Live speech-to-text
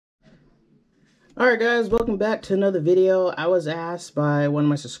Alright guys, welcome back to another video. I was asked by one of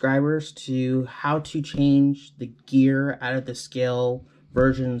my subscribers to how to change the gear out of the scale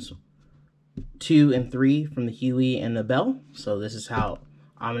versions 2 and 3 from the Huey and the Bell. So this is how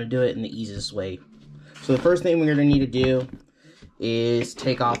I'm going to do it in the easiest way. So the first thing we're going to need to do is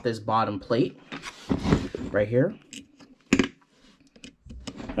take off this bottom plate right here.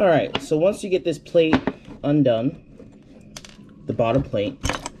 Alright, so once you get this plate undone, the bottom plate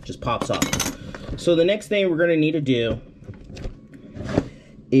just pops off. So the next thing we're going to need to do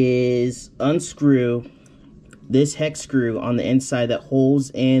is unscrew this hex screw on the inside that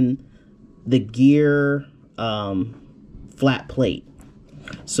holds in the gear flat plate,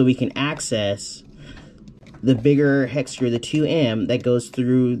 so we can access the bigger hex screw, the 2M, that goes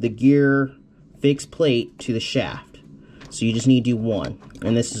through the gear fixed plate to the shaft. So you just need to do one,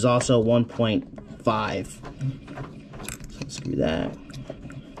 and this is also 1.5. So unscrew that.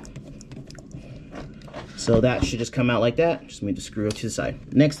 So that should just come out like that. Just need to screw it to the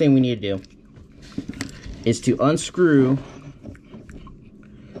side. Next thing we need to do is to unscrew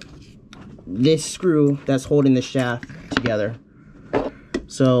this screw that's holding the shaft together.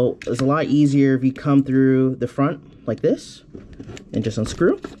 So it's a lot easier if you come through the front like this and just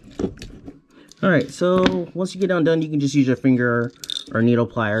unscrew. Alright, so once you get undone, you can just use your finger or needle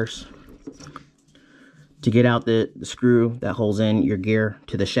pliers to get out the screw that holds in your gear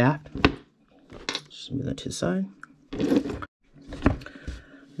to the shaft. Just move that to the side.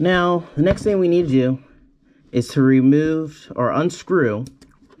 Now, the next thing we need to do is to remove or unscrew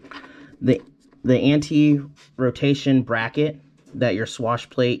the anti-rotation bracket that your swash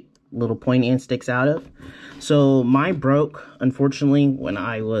plate little pointy end sticks out of. So mine broke, unfortunately, when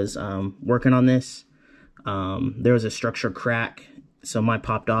I was working on this. There was a structure crack, so mine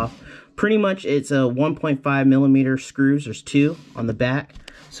popped off. Pretty much it's a 1.5 millimeter screws. There's two on the back.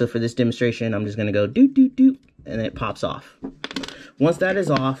 So for this demonstration, I'm just going to go doot, doot, doot, and it pops off. Once that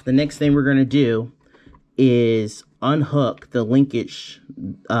is off, the next thing we're going to do is unhook the linkage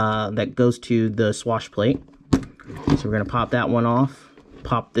that goes to the swash plate. So we're going to pop that one off,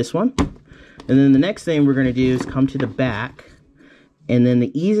 pop this one. And then the next thing we're going to do is come to the back. And then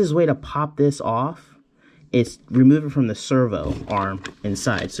the easiest way to pop this off is remove it from the servo arm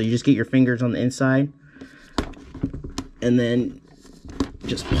inside. So you just get your fingers on the inside and then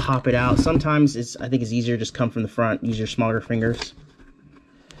just pop it out. Sometimes I think it's easier just come from the front. Use your smaller fingers.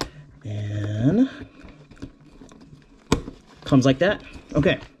 And comes like that.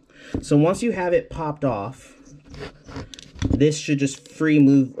 Okay. So once you have it popped off, this should just free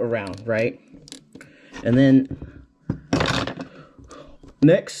move around, right? And then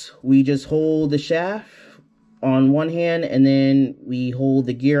next, we just hold the shaft on one hand, and then we hold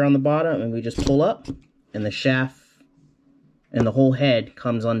the gear on the bottom, and we just pull up, and the shaft and the whole head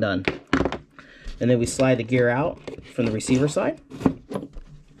comes undone. And then we slide the gear out from the receiver side.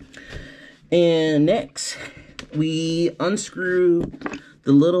 And next, we unscrew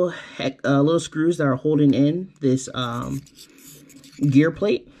the little screws that are holding in this gear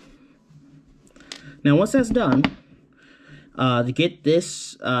plate. Now, once that's done, to get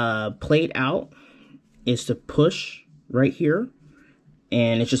this plate out is to push right here,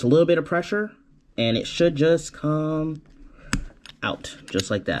 and it's just a little bit of pressure, and it should just come out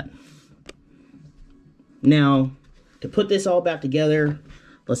just like that. Now, to put this all back together,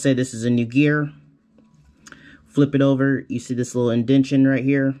 let's say this is a new gear. Flip it over. You see this little indentation right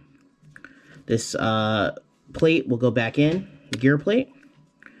here. This plate will go back in, the gear plate.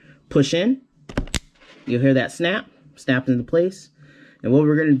 Push in. You'll hear that snap into place. And what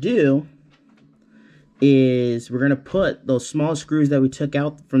we're going to do is we're going to put those small screws that we took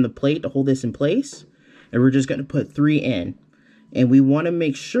out from the plate to hold this in place. And we're just going to put 3 in. And we want to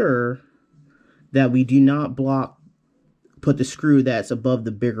make sure that we do not put the screw that's above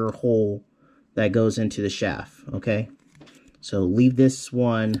the bigger hole that goes into the shaft, okay? So leave this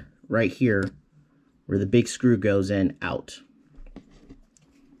one right here where the big screw goes in out.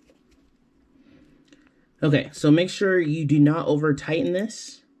 Okay, so make sure you do not over tighten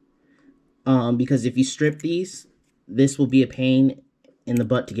this because if you strip these, this will be a pain in the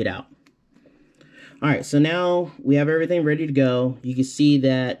butt to get out. Alright, so now we have everything ready to go. You can see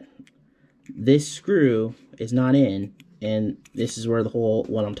that this screw is not in, and this is where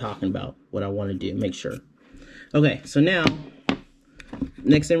what I'm talking about, what I want to do, make sure. Okay, so now,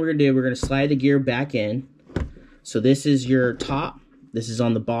 next thing we're going to do, we're going to slide the gear back in. So this is your top, this is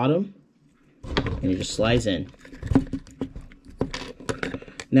on the bottom, and it just slides in.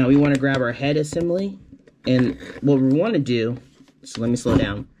 Now we want to grab our head assembly, and what we want to do, so let me slow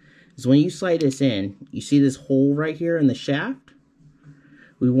down, is when you slide this in, you see this hole right here in the shaft?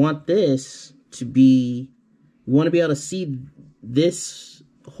 We want this to be, you want to be able to see this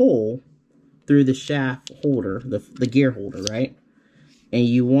hole through the shaft holder, the gear holder, right? And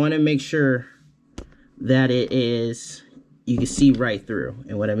you want to make sure that it is, you can see right through.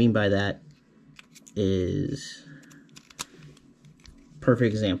 And what I mean by that is,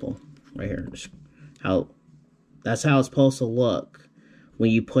 perfect example right here. That's how it's supposed to look when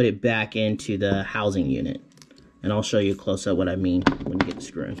you put it back into the housing unit. And I'll show you close up what I mean when you get the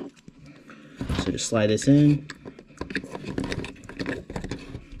screw in. So just slide this in.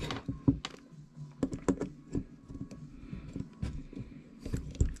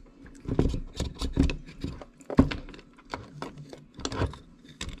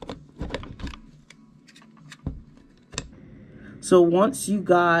 So once you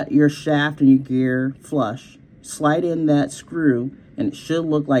got your shaft and your gear flush, slide in that screw and it should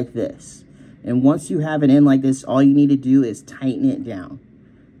look like this. And once you have it in like this, all you need to do is tighten it down.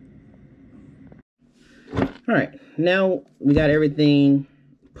 Alright, now we got everything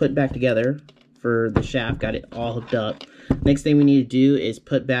put back together for the shaft, got it all hooked up. Next thing we need to do is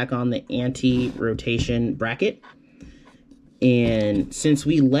put back on the anti-rotation bracket. And since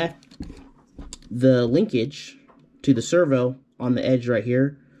we left the linkage to the servo on the edge right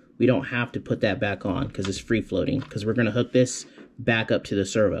here, we don't have to put that back on because it's free floating, because we're going to hook this back up to the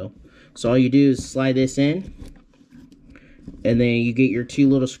servo. So all you do is slide this in, and then you get your two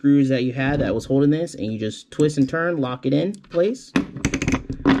little screws that you had that was holding this, and you just twist and turn, lock it in place.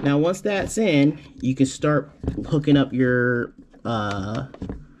 Now once that's in, you can start hooking up your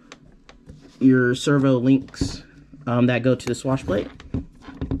servo links that go to the swash plate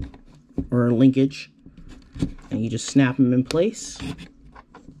or linkage, and you just snap them in place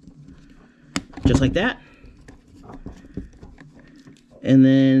just like that. And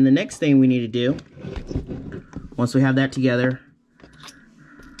then the next thing we need to do, once we have that together,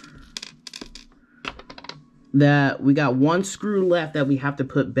 that we got one screw left that we have to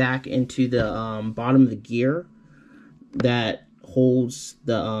put back into the bottom of the gear that holds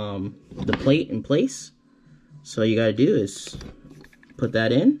the plate in place. So all you gotta do is put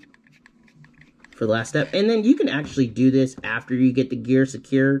that in for the last step. And then you can actually do this after you get the gear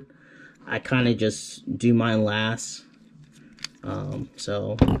secured. I kind of just do mine last.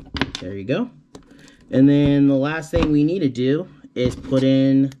 So there you go. And then the last thing we need to do is put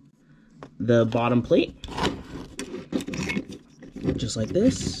in the bottom plate, just like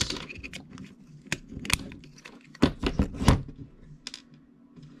this.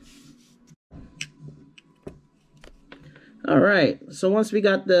 Alright, so once we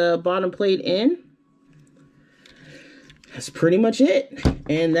got the bottom plate in, that's pretty much it.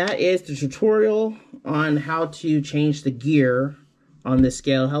 And that is the tutorial on how to change the gear on the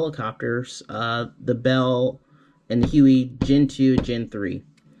scale helicopters, the Bell and the Huey Gen 2, Gen 3.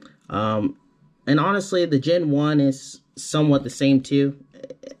 And honestly, the Gen 1 is somewhat the same too.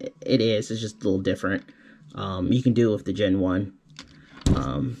 It is, it's just a little different. You can do it with the Gen 1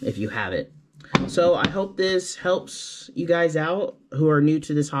 if you have it. So I hope this helps you guys out who are new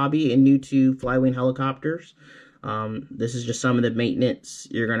to this hobby and new to FlyWing helicopters. This is just some of the maintenance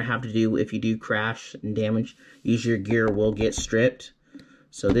you're going to have to do if you do crash and damage. Usually your gear will get stripped.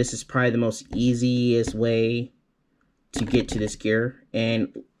 So this is probably the most easiest way to get to this gear.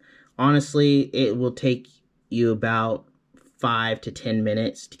 And honestly, it will take you about 5 to 10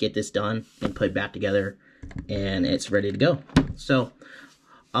 minutes to get this done and put it back together. And it's ready to go. So,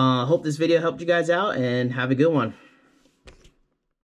 hope this video helped you guys out and have a good one.